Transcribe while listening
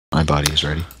My body is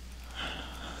ready.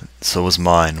 So was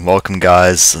mine. Welcome,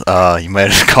 guys. You might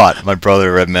have caught my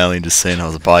brother Red Manly just saying how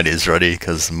his body is ready,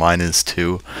 because mine is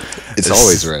too. It's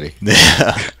always ready.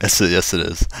 Yeah, yes it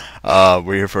is.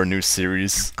 We're here for a new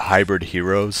series, Hybrid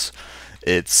Heroes.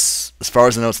 It's, as far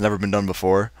as I know, it's never been done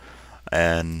before,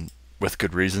 and with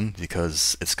good reason,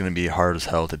 because it's going to be hard as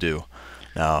hell to do.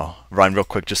 Now, Ryan, real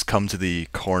quick, just come to the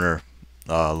corner,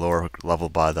 lower level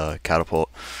by the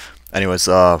catapult. Anyways,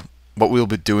 what we'll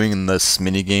be doing in this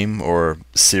mini game or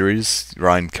series,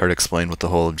 Ryan, care to explain what the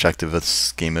whole objective of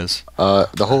this game is?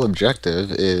 The whole objective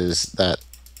is that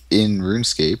in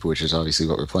RuneScape, which is obviously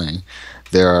what we're playing,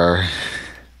 there are...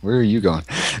 Where are you going?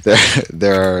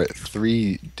 There are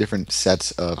 3 different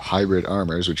sets of hybrid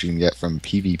armors, which you can get from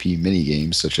PvP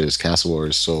minigames, such as Castle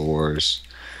Wars, Soul Wars,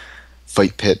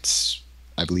 Fight Pits,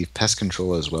 I believe Pest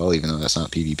Control as well, even though that's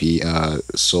not PvP,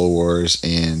 Soul Wars,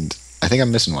 and I think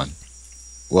I'm missing one.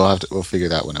 We'll figure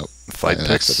that one out. Fight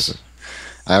Pits?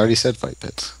 I already said Fight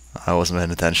Pits. I wasn't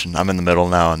paying attention. I'm in the middle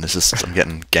now, and I'm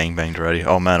getting gangbanged already.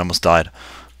 Oh man, I almost died.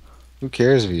 Who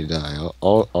cares if you die?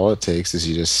 All it takes is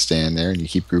you just stand there and you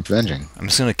keep group venging. I'm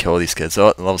just gonna kill these kids. Oh,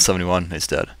 level 71, he's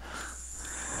dead.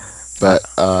 But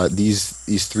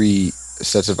these 3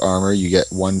 sets of armor, you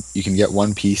can get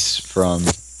one piece from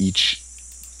each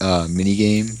mini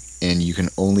game, and you can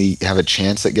only have a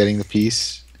chance at getting the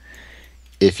piece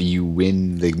if you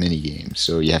win the mini game.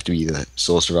 So you have to be the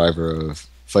sole survivor of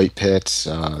Fight Pits,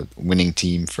 winning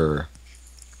team for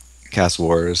Castle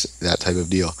Wars, that type of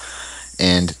deal.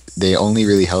 And they only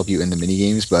really help you in the mini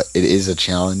games, but it is a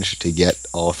challenge to get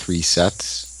all 3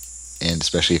 sets, and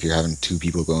especially if you're having 2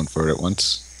 people going for it at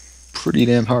once, pretty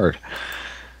damn hard.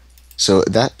 So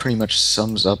that pretty much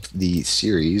sums up the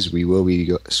series. We will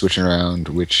be switching around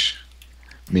which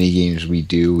mini games we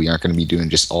do. We aren't going to be doing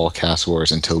just all Castle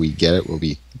Wars until we get it. We'll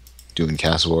be doing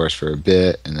Castle Wars for a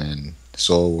bit, and then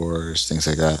Soul Wars, things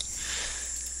like that.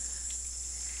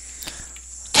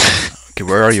 Okay,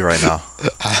 where are you right now?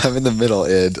 I'm in the middle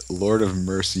in Lord of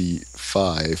Mercy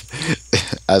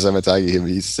 5. As I'm attacking him,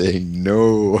 he's saying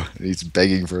no. And he's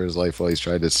begging for his life while he's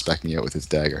trying to spec me out with his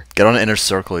dagger. Get on an inner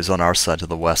circle. He's on our side to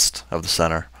the west of the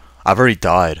center. I've already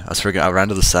died. I ran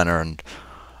to the center, and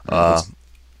I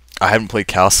haven't played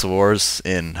Castle Wars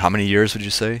in how many years would you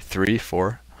say? 3,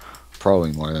 4?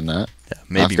 Probably more than that. Yeah,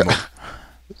 maybe more.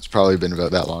 It's probably been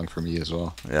about that long for me as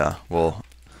well. Yeah, well...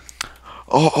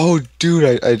 Oh,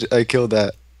 dude, I killed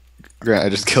that... Grant, I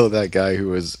just killed that guy who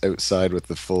was outside with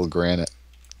the full granite.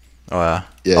 Oh, yeah?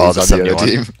 Yeah, oh, he's on the other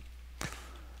team.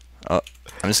 I'm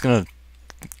just gonna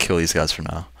kill these guys for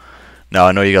now. Now,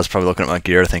 I know you guys are probably looking at my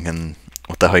gear thinking,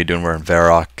 what the hell are you doing wearing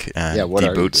Varrock and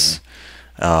deep boots?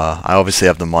 I obviously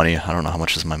have the money. I don't know how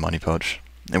much is in my money pouch.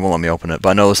 It won't let me open it, but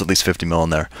I know there's at least 50 mil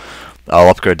in there. I'll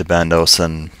upgrade to Bandos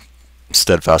and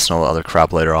Steadfast and all the other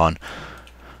crap later on.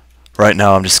 Right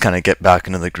now, I'm just kind of get back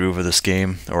into the groove of this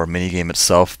game, or mini game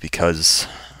itself, because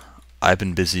I've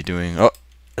been busy doing... Oh,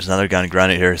 there's another guy in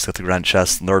granite here. He's got the granite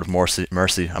chest. Lord of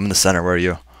Mercy. I'm in the center. Where are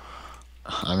you?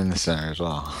 I'm in the center as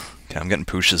well. Okay, I'm getting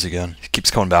pushes again. He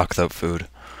keeps coming back without food.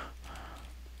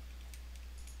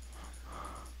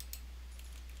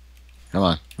 Come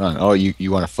on, come on. Oh,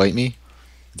 you want to fight me?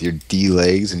 With your D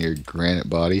legs and your granite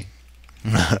body?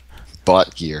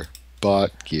 Bot gear.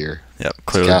 Bot gear. Yep,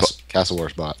 clearly. Castle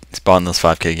Wars bot. He's bought in those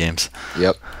 5K games.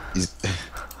 Yep. He's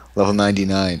level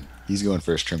 99. He's going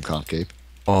for his trim comp cape.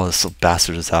 Oh, this little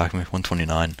bastard's attacking me.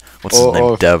 129. What's his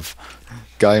name? Dev.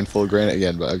 Guy in full granite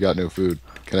again, but I've got no food.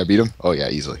 Can I beat him? Oh, yeah,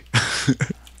 easily.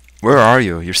 Where are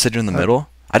you? You're sitting in the middle?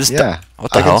 Yeah.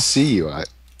 What the hell? I can see you.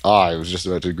 I was just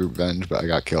about to group venge, but I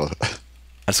got killed. I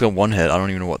just got 1 hit. I don't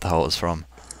even know what the hell it was from.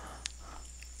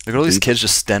 Look at all these kids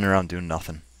just standing around doing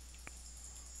nothing.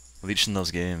 Leeching those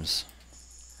games.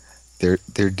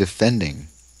 They're defending.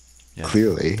 Yeah,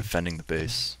 clearly. Defending the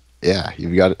base. Yeah,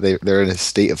 you've got. They're in a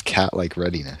state of cat-like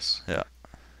readiness. Yeah.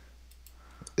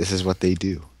 This is what they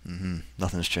do.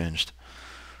 Nothing's changed.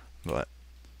 But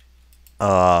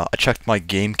I checked my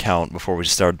game count before we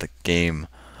started the game,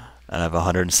 and I have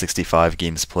 165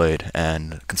 games played.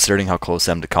 And considering how close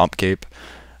I am to Comp Cape,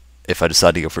 if I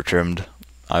decide to go for trimmed,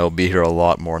 I will be here a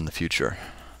lot more in the future.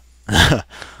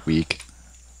 Weak.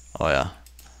 Oh yeah.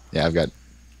 Yeah, I've got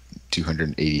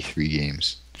 283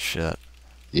 games. Shit.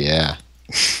 Yeah.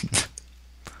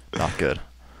 Not good.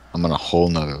 I'm on a whole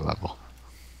nother level.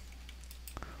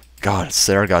 God, it's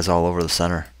there guys all over the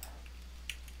center.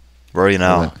 Where are you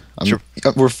now?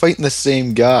 We're fighting the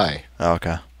same guy. Oh,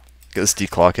 okay. Get this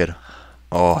declaw kid.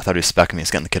 Oh, I thought he was specking me.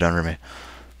 He's getting the kid under me.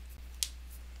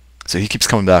 So he keeps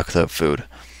coming back without food.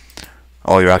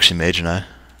 Oh, you're actually maging, eh?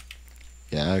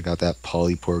 Yeah, I got that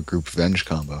polypore group venge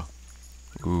combo.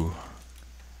 Ooh.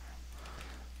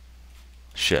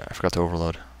 Shit, I forgot to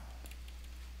overload.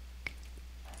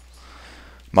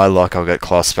 My luck, I'll get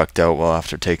claw specced out well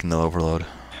after taking the overload.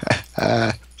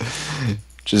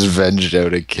 Just venged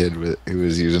out a kid who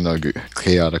was using a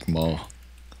chaotic maul.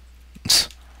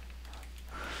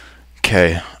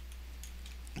 Okay.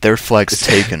 Their flag's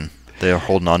taken. They are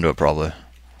holding on to it probably.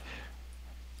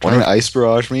 Trying to ice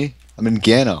barrage me? I'm in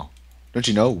Gano. Don't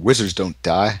you know? Wizards don't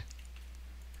die.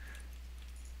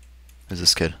 Who's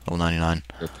this kid? Level 99.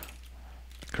 Rip.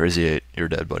 Crazy 8. You're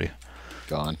dead, buddy.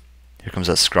 Gone. Here comes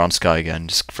that Scronce guy again.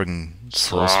 Just friggin'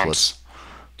 slow splits.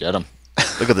 Get him.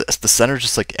 Look at this. The center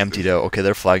just like emptied out. Okay,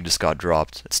 their flag just got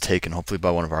dropped. It's taken, hopefully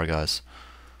by one of our guys.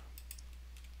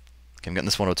 Okay, I'm getting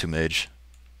this 102 mage.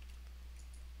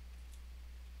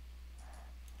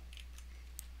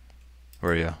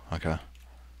 Where are you? Okay.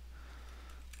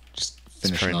 Just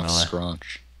finishing off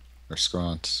Scronce. Or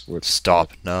Scronce.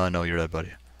 Stop. No, no, you're dead,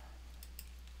 buddy.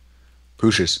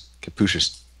 Pushes. Get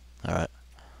pushes. Alright.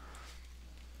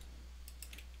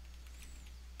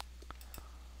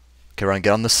 Okay, Ryan,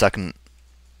 get on the second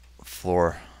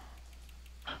floor.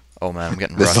 Oh man, I'm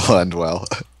getting wrecked. This'll end well.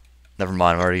 Never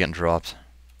mind, I'm already getting dropped.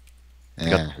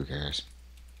 Who cares?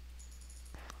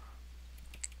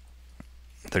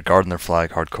 They're guarding their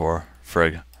flag hardcore.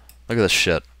 Frig. Look at this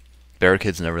shit.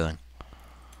 Barricades and everything.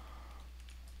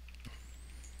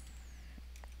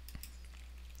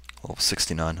 Level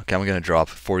 69. Okay, I'm gonna drop.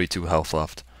 42 health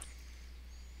left.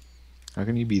 How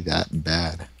can you be that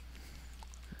bad?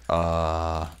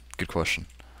 Good question.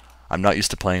 I'm not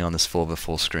used to playing on this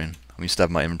full screen. I'm used to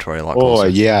have my inventory a lot closer. Oh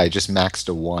yeah, I just maxed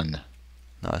a 1.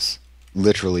 Nice.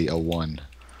 Literally a 1.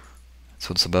 That's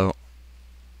what it's about.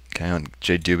 Okay, on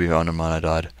J Doobie under mine, I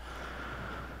died.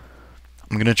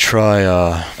 I'm gonna try.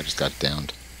 I just got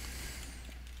downed.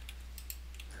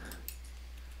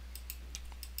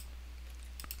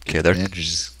 Okay,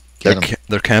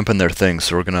 they're camping their thing,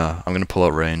 so I'm gonna pull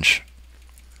out range.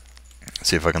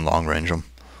 See if I can long range them.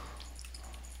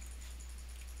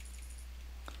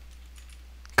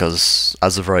 Because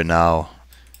as of right now,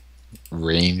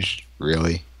 range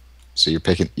really. So you're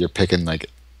picking like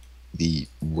the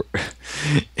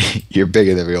you're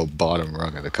picking the real bottom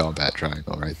rung of the combat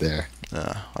triangle right there.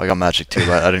 Yeah, I got magic too,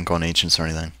 but I didn't go on ancients or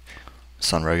anything.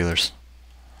 Just on regulars.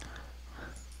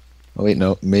 Oh wait,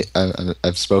 no,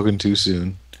 I've spoken too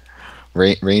soon.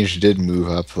 Range did move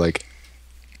up like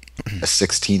a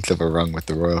 16th of a rung with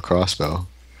the royal crossbow.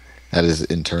 That is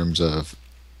in terms of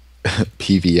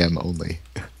PVM only.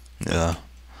 Yeah.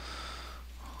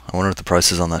 I wonder what the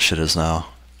prices on that shit is now.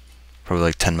 Probably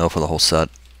like 10 mil for the whole set.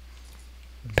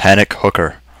 Panic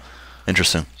hooker.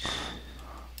 Interesting.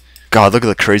 God, look at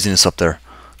the craziness up there.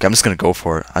 Okay, I'm just gonna go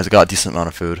for it. I got a decent amount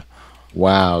of food.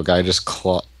 Wow, guy just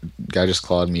clawed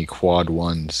me quad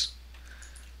 1s.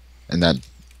 And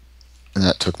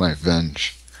that took my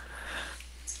revenge.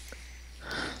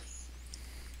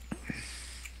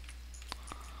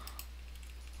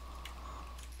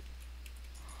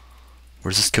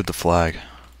 Where's this kid with the flag?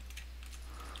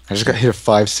 I just got hit a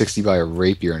 560 by a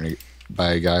rapier and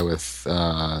by a guy with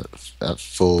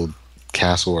full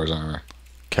Castle Wars armor.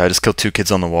 Okay, I just killed 2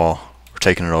 kids on the wall. We're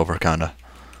taking it over, kinda.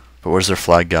 But where's their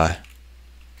flag guy?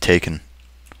 Taken.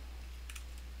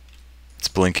 It's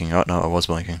blinking. Oh, no, it was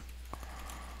blinking.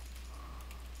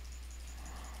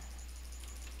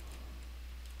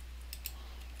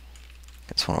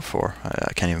 It's 104.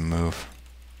 I can't even move.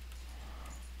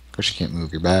 Of course you can't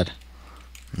move, you're bad.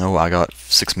 No, I got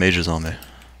 6 mages on me.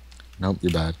 Nope,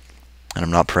 you're bad. And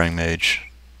I'm not praying mage.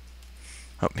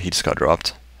 Oh, he just got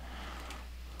dropped.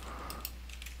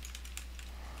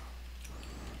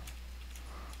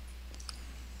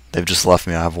 They've just left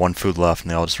me. I have 1 food left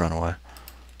and they all just ran away.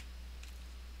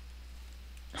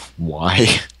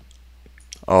 Why?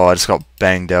 Oh, I just got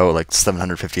banged out like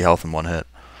 750 health in 1 hit.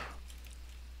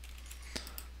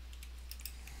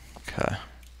 Okay.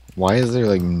 Why is there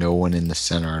like no one in the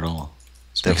center at all?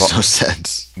 This makes no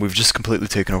sense. We've just completely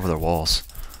taken over their walls.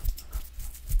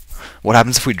 What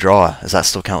happens if we draw? Does that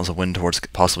still count as a win towards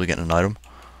possibly getting an item?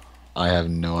 I have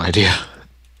no idea.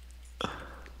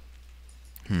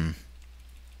 There's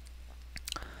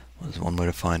one way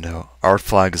to find out. Our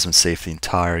flag has been safe the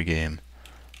entire game.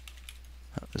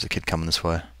 Oh, there's a kid coming this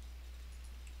way.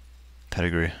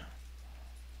 Pedigree.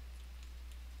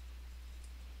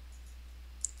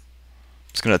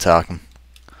 Just gonna attack him.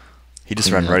 He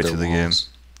just ran right through the game.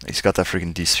 He's got that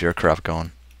freaking D-sphere crap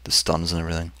going. The stuns and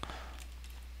everything.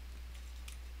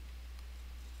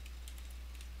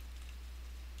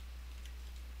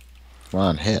 Come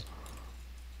on, hit.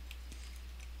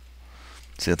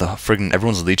 See, the friggin'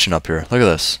 everyone's leeching up here. Look at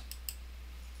this.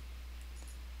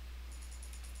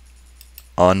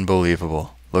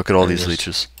 Unbelievable. Look at all these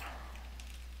leeches.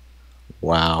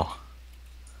 Wow.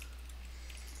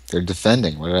 They're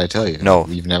defending. What did I tell you? No.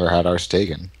 We've never had ours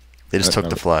taken. They just took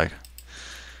the flag.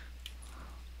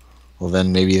 Well,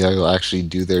 then maybe they'll actually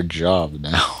do their job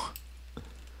now.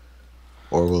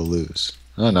 Or we'll lose.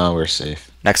 Oh, no, we're safe.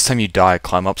 Next time you die,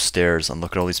 climb upstairs and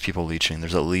look at all these people leeching.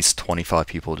 There's at least 25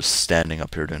 people just standing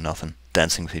up here doing nothing,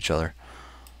 dancing with each other.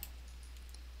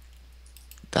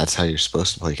 That's how you're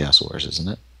supposed to play Castle Wars, isn't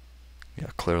it? Yeah,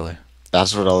 clearly.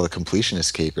 That's what all the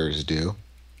completionist capers do.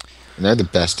 And they're the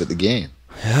best at the game.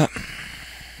 Yeah.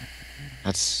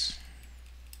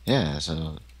 Yeah,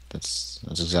 so that's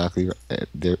exactly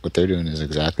right. What they're doing is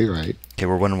exactly right. Okay,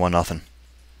 we're winning 1-0.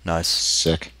 Nice.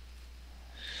 Sick.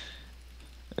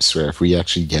 I swear, if we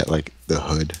actually get like the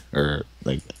hood or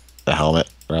like the helmet,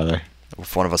 rather.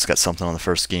 If one of us gets something on the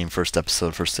first game, first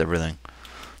episode, first everything,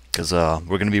 because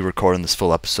we're gonna be recording this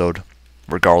full episode,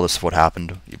 regardless of what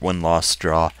happened, win, loss,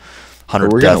 draw,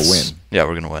 100 we're deaths. Gonna win. Yeah,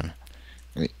 we're gonna win.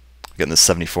 Getting this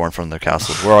 74 in front of their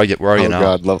castle. Where are you? Where are you now?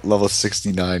 Oh god, level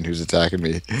 69 who's attacking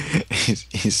me.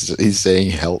 he's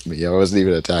saying help me. I wasn't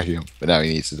even attacking him, but now he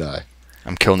needs to die.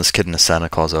 I'm killing this kid in a Santa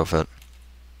Claus outfit.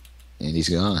 And he's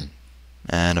gone.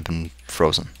 And I've been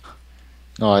frozen.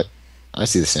 Oh, I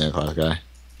see the Santa Claus guy.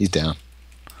 He's down.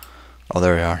 Oh,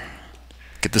 there we are.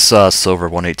 Get this silver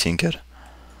 118 kid.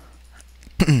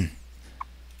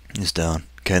 He's down.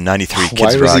 Okay, 93 kids.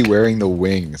 Why was he wearing the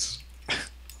wings?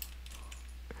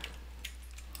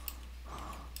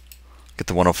 Get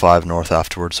the 105 north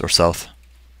afterwards, or south.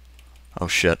 Oh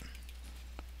shit.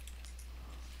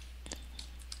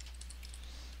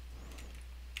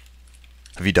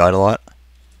 Have you died a lot?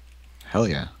 Hell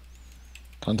yeah.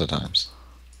 Tons of times.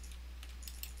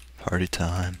 Party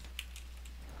time.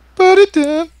 Party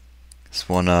time! This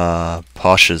one,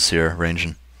 Pasha's here,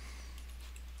 ranging.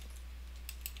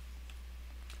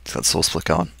 It's got soul split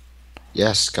on.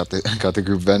 Yes, got the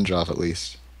group venge off at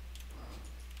least.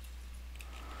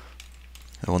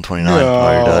 129. No.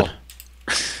 Oh, you're dead.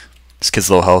 This kid's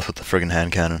low health with the friggin'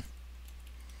 hand cannon.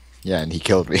 Yeah, and he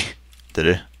killed me.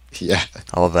 Did he? Yeah.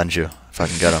 I'll avenge you if I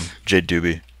can get him. Jade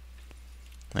Doobie.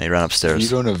 And he ran upstairs.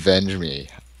 If you don't avenge me,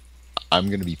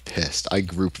 I'm gonna be pissed. I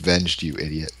group venged you,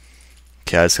 idiot.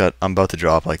 Okay, I'm about to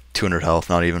drop like 200 health,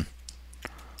 not even.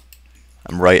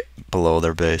 I'm right below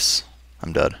their base.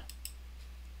 I'm dead.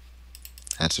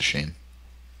 That's a shame.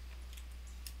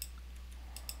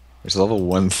 There's level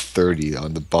 130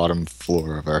 on the bottom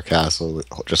floor of our castle,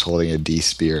 just holding a D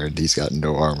spear, and he's got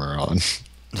no armor on.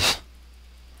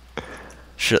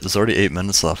 Shit, there's already 8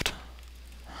 minutes left.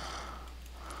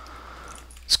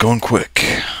 It's going quick.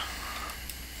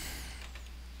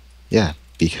 Yeah,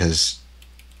 because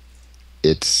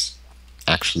it's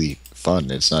actually fun.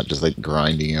 It's not just like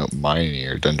grinding out mining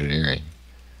or dungeoneering.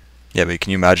 Yeah, but can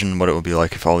you imagine what it would be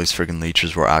like if all these friggin'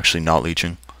 leeches were actually not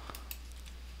leeching?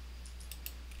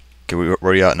 Okay, where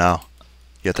are you at now?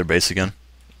 You at their base again?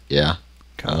 Yeah.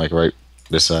 Kind of like right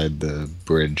beside the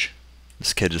bridge.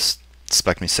 This kid just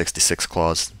spec'd me 66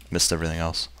 claws, missed everything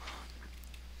else.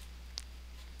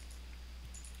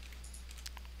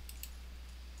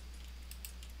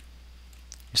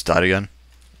 You just died again?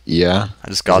 Yeah. I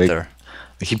just got there.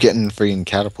 I keep getting freaking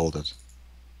catapulted.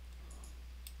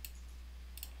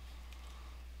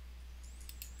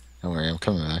 Don't worry, I'm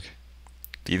coming back.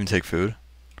 Do you even take food?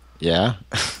 Yeah.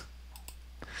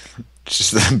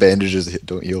 Just the bandages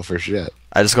don't heal for shit.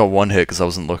 I just got one hit because I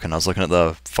wasn't looking. I was looking at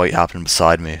the fight happening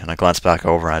beside me, and I glanced back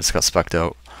over, and I just got specced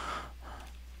out.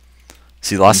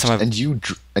 See, last time and you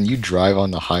drive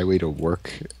on the highway to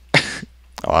work.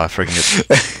 Oh, I freaking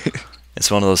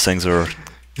it's one of those things where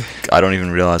I don't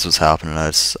even realize what's happening. I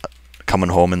just coming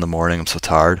home in the morning. I'm so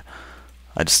tired.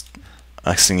 Next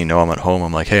thing you know, I'm at home.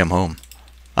 I'm like, hey, I'm home.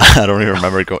 I don't even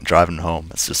remember driving home.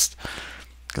 It's just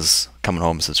because coming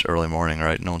home is such early morning,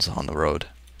 right? No one's on the road.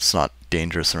 It's not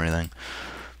dangerous or anything.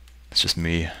 It's just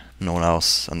me, no one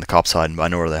else, and the cops hide. I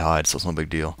know where they hide, so it's no big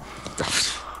deal.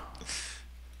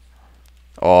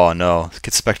 Oh no, the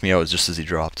kid specced me out just as he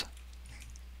dropped.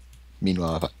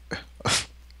 Meanwhile,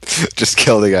 just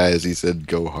kill the guy as he said,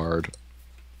 "Go hard."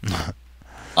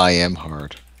 I am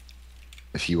hard.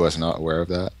 If he was not aware of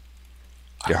that,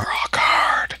 you're rock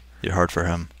hard. You're hard for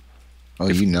him. Oh,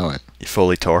 you know it. You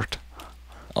fully torqued.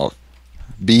 Oh,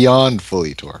 beyond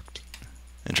fully torqued.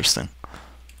 Interesting.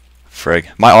 Frig.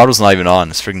 My auto's not even on.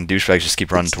 This friggin' douchebags just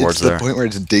keep running towards there. It's the point where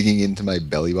it's digging into my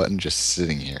belly button, just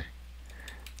sitting here.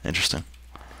 Interesting.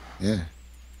 Yeah.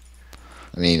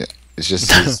 I mean, it's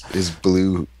just his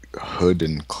blue hood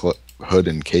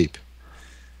and cape.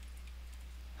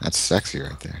 That's sexy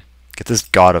right there. Get this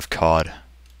god of COD.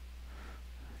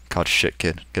 COD shit,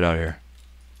 kid. Get out of here.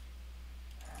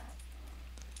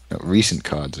 No, recent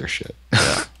CODs are shit.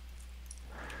 Yeah.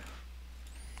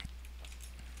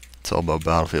 It's all about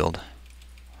Battlefield.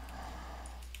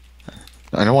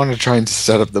 I don't want to try and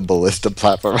set up the ballista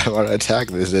platform. I want to attack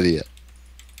this idiot.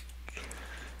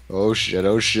 Oh shit,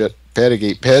 oh shit.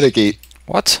 Panicate, panicate.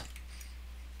 What?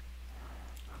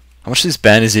 How much do these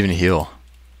bandits even heal?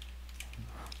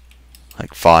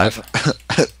 Like 5?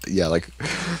 Yeah, like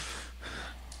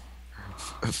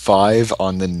 5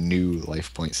 on the new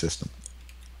life point system.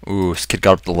 Ooh, this kid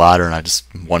got up the ladder and I just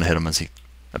one-hit him as he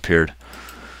appeared.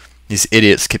 These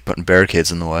idiots keep putting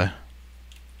barricades in the way.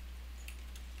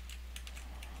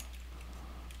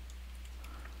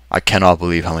 I cannot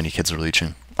believe how many kids are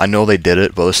leeching. I know they did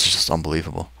it, but this is just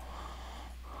unbelievable.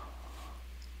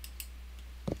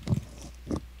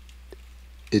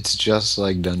 It's just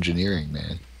like dungeoneering,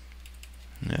 man.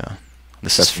 Yeah.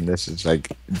 This is like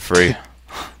free.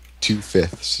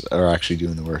 2/5 are actually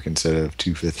doing the work instead of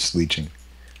 2/5 leeching.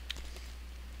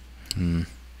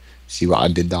 See what I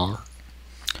did there?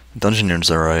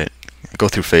 Dungeoneering's alright. Go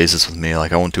through phases with me.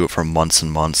 Like, I won't do it for months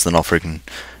and months, then I'll freaking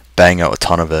bang out a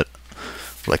ton of it,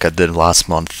 like I did last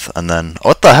month, and then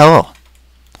what the hell?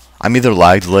 I'm either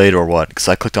lag delayed or what? Because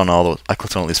I clicked on at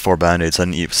least 4 band-aids. I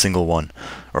didn't eat a single one,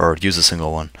 or use a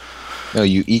single one. No,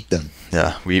 you eat them.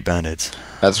 Yeah, we eat band-aids.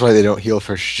 That's why they don't heal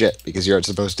for shit, because you're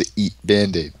supposed to eat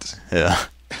band-aids. Yeah.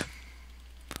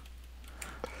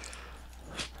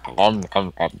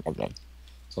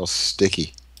 It's all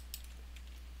sticky.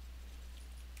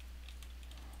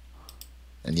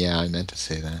 And yeah, I meant to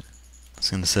say that. I was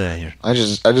gonna say I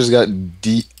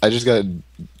just got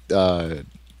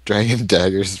Dragon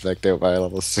Dagger spec'd out by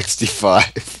level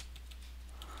 65.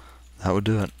 That would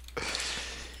do it.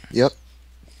 Yep.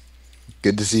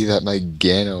 Good to see that my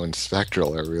Gano and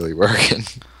Spectral are really working.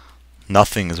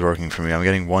 Nothing is working for me. I'm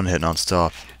getting one hit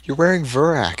non-stop. You're wearing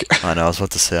Vurak. I know, I was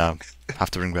about to say I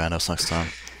have to bring Bandos next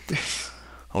time.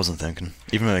 I wasn't thinking.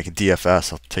 Even like a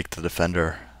DFS, I'll take the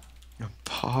Defender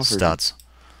stats.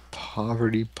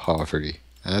 Poverty.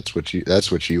 That's what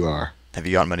you are. Have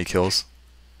you gotten many kills?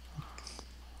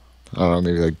 I don't know,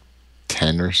 maybe like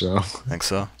 10 or so. Think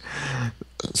so?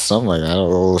 Something like that.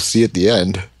 We'll see at the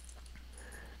end.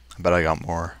 I bet I got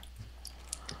more.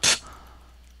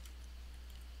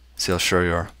 See how sure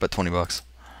you are. Bet $20.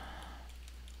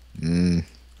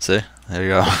 See? There you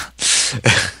go.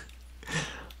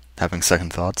 Having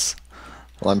second thoughts.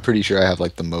 Well, I'm pretty sure I have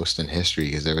like the most in history,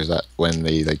 because there was that when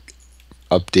they like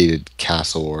updated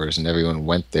Castle Wars and everyone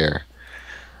went there.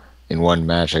 In one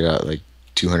match, I got like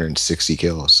 260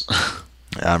 kills.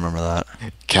 Yeah, I remember that.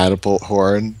 Catapult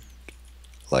horn,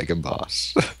 like a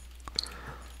boss.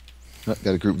 Got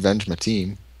to group venge my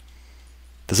team.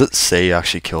 Does it say you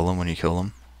actually kill them when you kill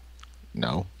them?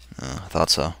 No. I thought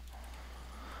so.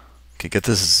 Okay, get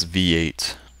this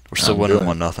V8. We're still winning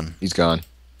 1-0. He's gone.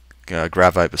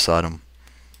 Gravite beside him.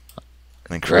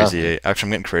 And then Crazy 8. Actually,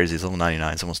 I'm getting Crazy. He's level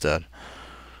 99. He's almost dead.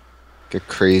 Get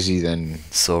Crazy, then...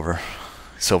 Silver.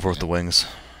 Silver with the wings.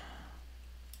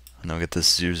 And then we get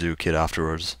this Zuzu kid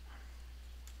afterwards.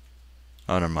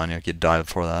 Oh, never mind. You die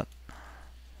before that.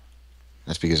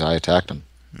 That's because I attacked him.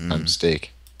 By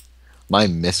mistake. My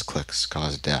misclicks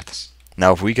cause deaths.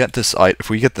 Now, if we get this, if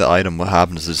we get the item, what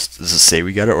happens? Does it say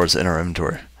we get it, or is it in our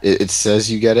inventory? It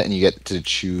says you get it, and you get to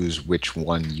choose which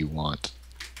one you want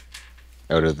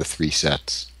out of the 3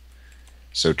 sets.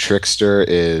 So Trickster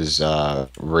is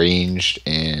ranged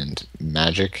and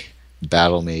magic.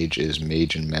 Battle-mage is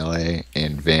mage and melee,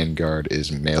 and Vanguard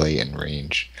is melee and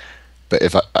range. But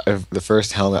if the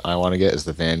first helmet I want to get is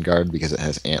the Vanguard because it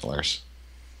has antlers.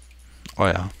 Oh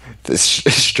yeah. This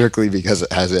strictly because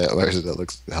it has antlers and it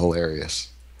looks hilarious.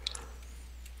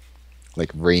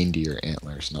 Like reindeer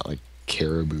antlers, not like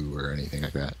caribou or anything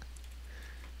like that.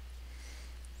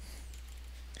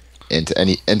 And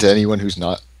to anyone who's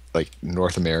not like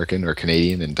North American or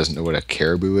Canadian and doesn't know what a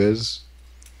caribou is,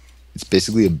 it's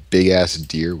basically a big ass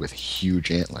deer with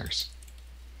huge antlers.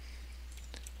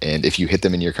 And if you hit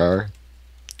them in your car,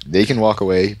 they can walk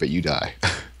away, but you die.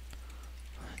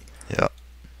 Yeah.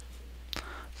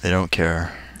 They don't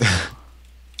care.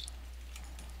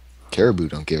 Caribou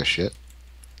don't give a shit.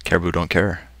 Caribou don't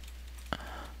care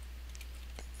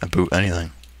about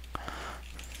anything.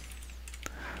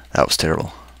 That was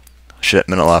terrible. Shit,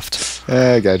 minute left.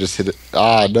 Guy just hit it.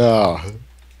 Ah, no.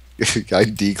 Guy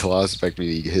declaws expect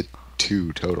me to hit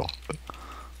 2 total.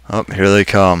 Oh, here they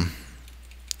come.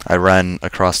 I ran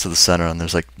across to the center and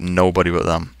there's like nobody but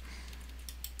them.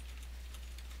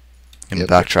 I'm gonna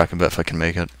backtrack a bit if I can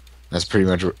make it. That's pretty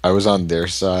much. I was on their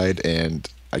side and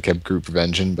I kept group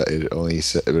revenging, but it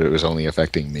was only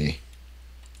affecting me.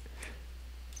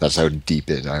 That's how deep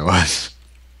in I was.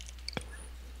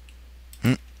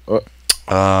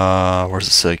 Oh. Where does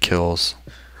it say kills?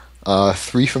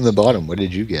 3 from the bottom. What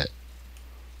did you get?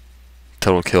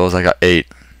 Total kills, I got 8.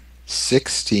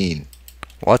 16.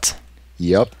 What?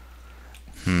 Yep.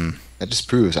 Hmm. That just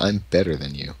proves I'm better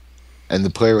than you. And the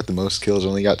player with the most kills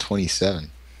only got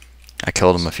 27. I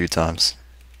killed him a few times.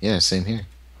 Yeah, same here.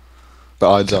 But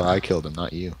odds are I killed him,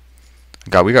 not you.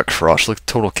 God, we got crushed. Look,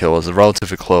 total kills.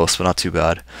 Relatively close, but not too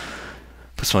bad.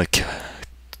 Puts my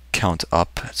count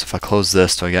up. So if I close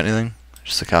this, do I get anything?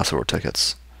 Just the Castle War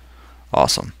tickets.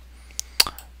 Awesome.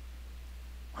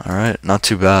 Alright, not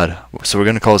too bad. So we're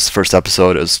going to call this the first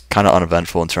episode. It was kind of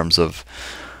uneventful in terms of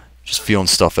just feeling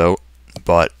stuff out,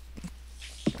 but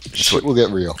shit will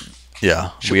get real.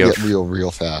 Yeah, we get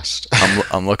real fast.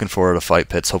 I'm looking forward to fight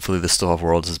pits. Hopefully they still have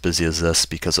worlds as busy as this,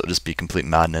 because it'll just be complete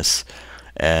madness,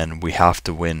 and we have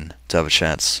to win to have a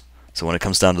chance. So when it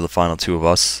comes down to the final 2 of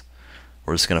us,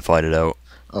 we're just gonna fight it out.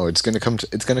 Oh, it's gonna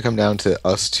come down to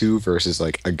us 2 versus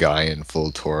like a guy in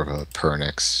full Torva,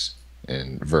 Pernix,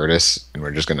 and Virtus, and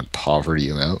we're just gonna poverty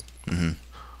him out. Mm-hmm.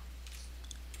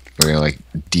 We're gonna like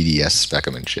DDS spec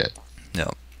him and shit.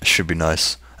 Yeah, it should be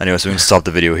nice. Anyway, so we can stop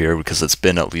the video here because it's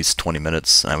been at least 20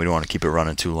 minutes and we don't want to keep it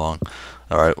running too long.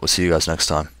 Alright, we'll see you guys next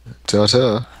time.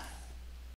 Ta-ta.